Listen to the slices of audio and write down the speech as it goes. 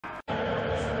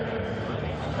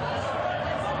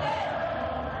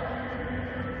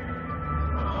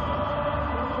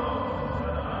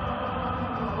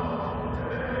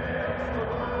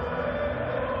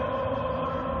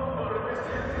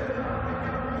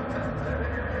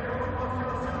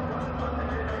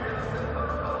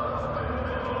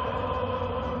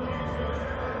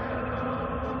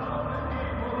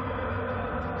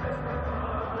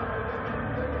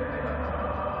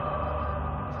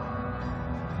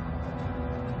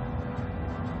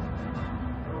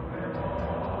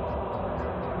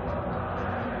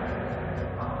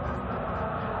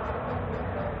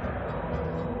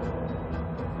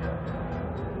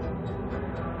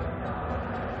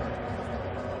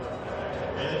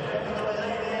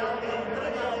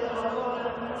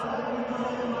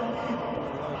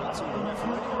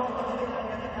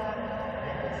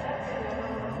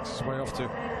Makes his way off to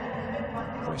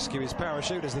rescue his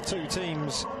parachute as the two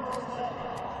teams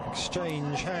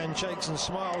exchange handshakes and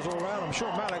smiles all around. I'm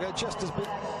sure Malaga just as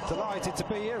delighted to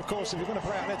be here. Of course, if you're going to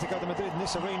play Atletico Madrid in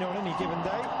this arena on any given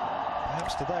day,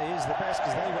 perhaps today is the best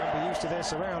because they won't be used to their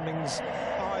surroundings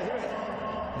either.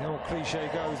 The old cliche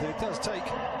goes that it does take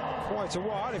quite a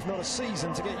while, if not a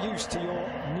season, to get used to your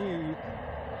new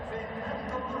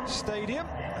stadium.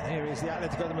 And here is the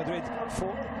Atletico de Madrid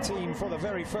team for the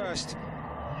very first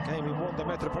game in Wanda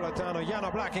Metropolitano. Llano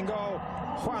Black in goal,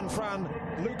 Juan Fran,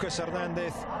 Lucas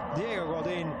Hernandez, Diego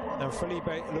Godin and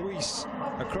Felipe Luis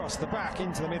across the back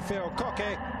into the midfield.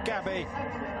 Coque, Gabi,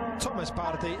 Thomas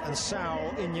Partey and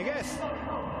Saul Iñiguez.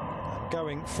 And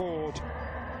going forward,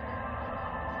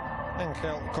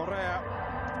 Angel Correa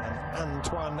and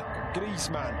Antoine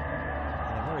Griezmann.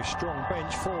 And a very strong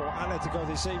bench for Atletico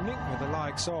this evening with the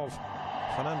likes of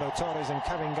Fernando Torres and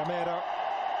Kevin Gamero,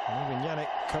 and even Yannick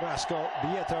Carrasco,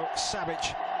 Vieto,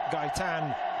 Savic,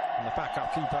 Gaetan, and the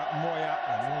backup keeper Moya.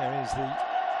 And there is the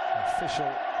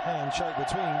official handshake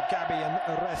between Gabi and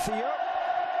Recio.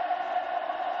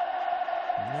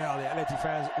 And now the Atleti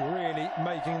fans really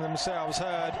making themselves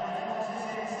heard.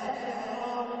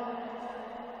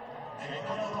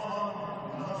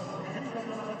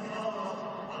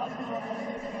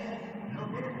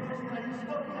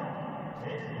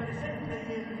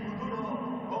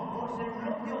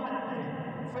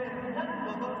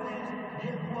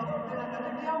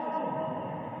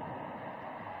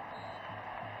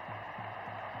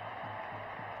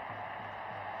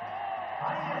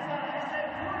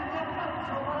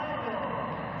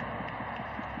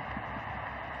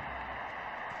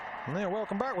 Now,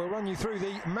 welcome back. We'll run you through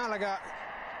the Malaga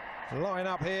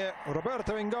line-up here.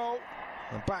 Roberto in goal.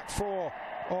 The back four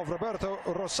of Roberto,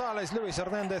 Rosales, Luis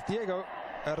Hernandez, Diego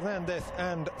Hernandez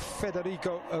and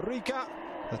Federico Rica.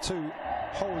 The two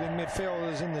holding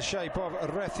midfielders in the shape of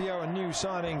Recio and new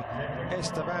signing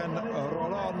Esteban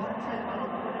Rolon.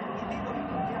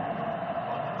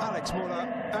 Alex Muller,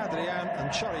 Adrian and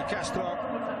Chori Castro.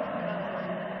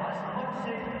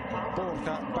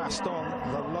 Borja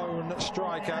Baston, the lone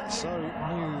striker, so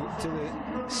new to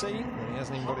the scene. He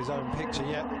hasn't even got his own picture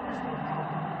yet.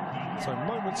 So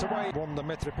moments away, Wanda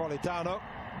Metropolitano.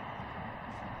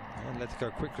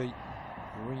 Atletico quickly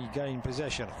regain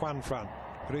possession. Juan Fran,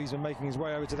 Griezmann making his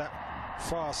way over to that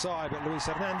far side, but Luis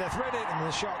Hernandez read it, and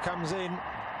the shot comes in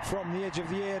from the edge of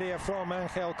the area from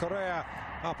Angel Correa,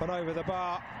 up and over the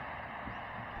bar.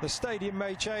 The stadium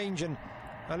may change, and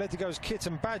Atletico's kit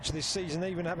and badge this season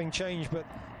even having changed, but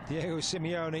Diego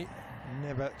Simeone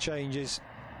never changes,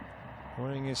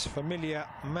 wearing his familiar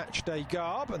matchday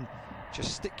garb and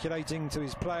gesticulating to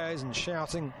his players and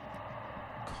shouting.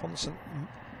 Constant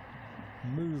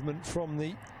movement from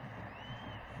the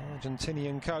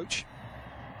Argentinian coach.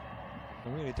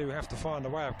 We really do have to find a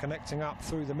way of connecting up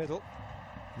through the middle.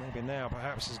 Maybe now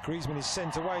perhaps as Griezmann is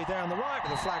sent away down the right,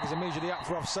 but the flag is immediately up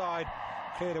for offside.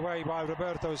 Cleared away by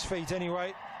Roberto's feet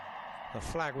anyway. The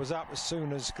flag was up as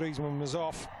soon as Griezmann was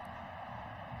off.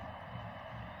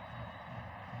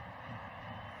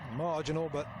 Marginal,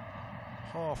 but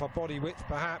half a body width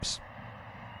perhaps.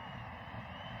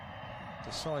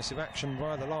 Decisive action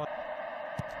by the line.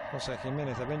 Jose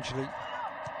Jimenez eventually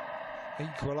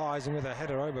equalising with a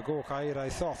header over Gorka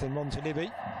Thoth in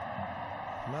Montilivi.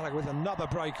 Malaga with another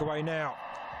breakaway now.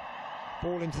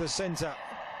 Ball into the centre.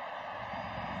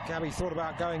 Gabi thought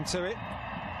about going to it.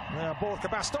 Now Borja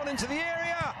Baston into the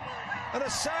area. And a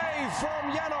save from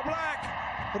Llano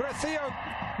Black. Recio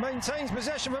maintains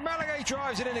possession for Malaga. He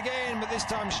drives it in again, but this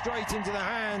time straight into the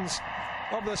hands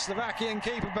of the Slovakian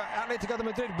keeper. But Atletico de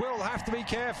Madrid will have to be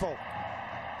careful.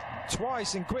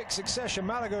 Twice in quick succession,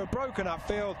 Malaga have broken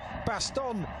upfield.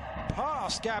 Baston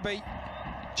past Gabi.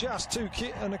 Just too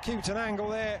acute an angle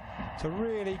there to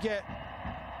really get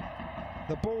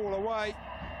the ball away.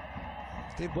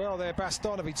 Did well there,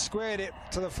 Baston. If he'd squared it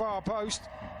to the far post,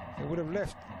 it would have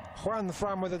left Juan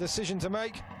Fran with a decision to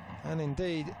make. And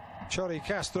indeed, Chori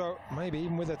Castro, maybe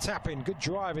even with a tap-in. Good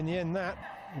drive in the end, that.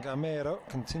 Gamero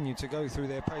continue to go through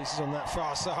their paces on that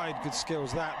far side. Good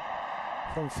skills,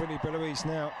 that, from Felipe Luis.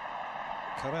 Now,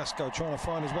 Carrasco trying to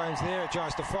find his way into the area,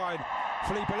 tries to find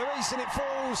Felipe Luis, and it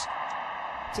falls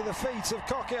to the feet of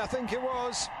Coque, I think it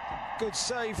was. Good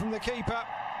save from the keeper.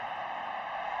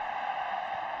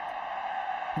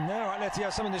 Now Atleti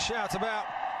has something to shout about.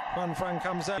 Juan Fran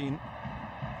comes out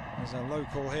as a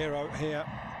local hero here.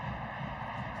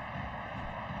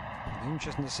 It'll be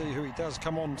interesting to see who he does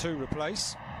come on to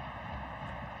replace.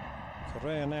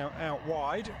 Correa now out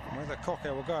wide. Whether Coque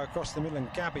will go across the middle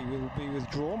and Gabby will be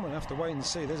withdrawn. We'll have to wait and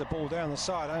see. There's a ball down the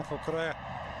side. Angel Correa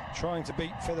trying to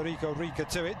beat Federico Rica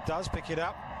to it. Does pick it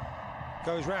up.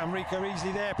 Goes round Rica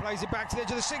easily there. Plays it back to the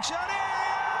edge of the 6-yard area.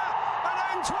 And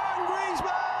Antoine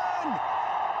Griezmann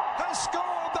has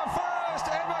scored the first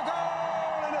ever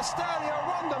goal in Estadio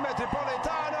Wanda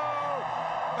Metropolitano.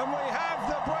 And we have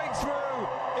the breakthrough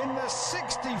in the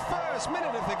 61st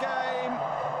minute of the game.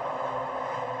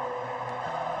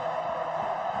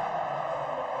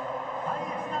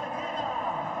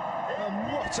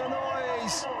 And what a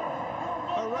noise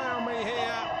around me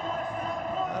here.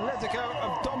 Atletico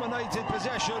have dominated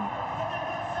possession.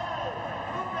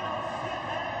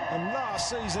 And last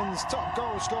season's top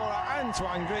goal scorer,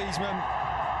 Antoine Griezmann,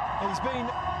 he's been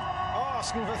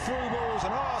asking for through balls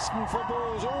and asking for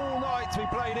balls all night to be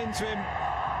played into him.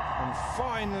 And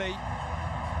finally,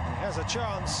 he has a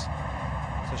chance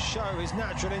to show his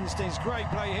natural instincts. Great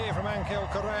play here from Angel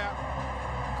Correa.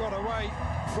 Got away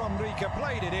from Rica,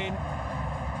 played it in.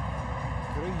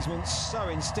 Griezmann so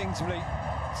instinctively.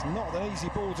 It's not an easy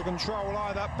ball to control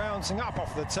either, bouncing up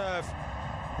off the turf.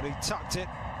 But he tucked it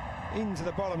into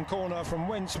the bottom corner from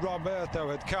whence Roberto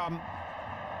had come.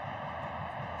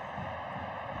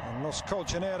 And Los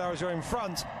Colchoneros are in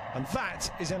front. And that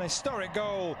is an historic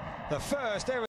goal. The first ever.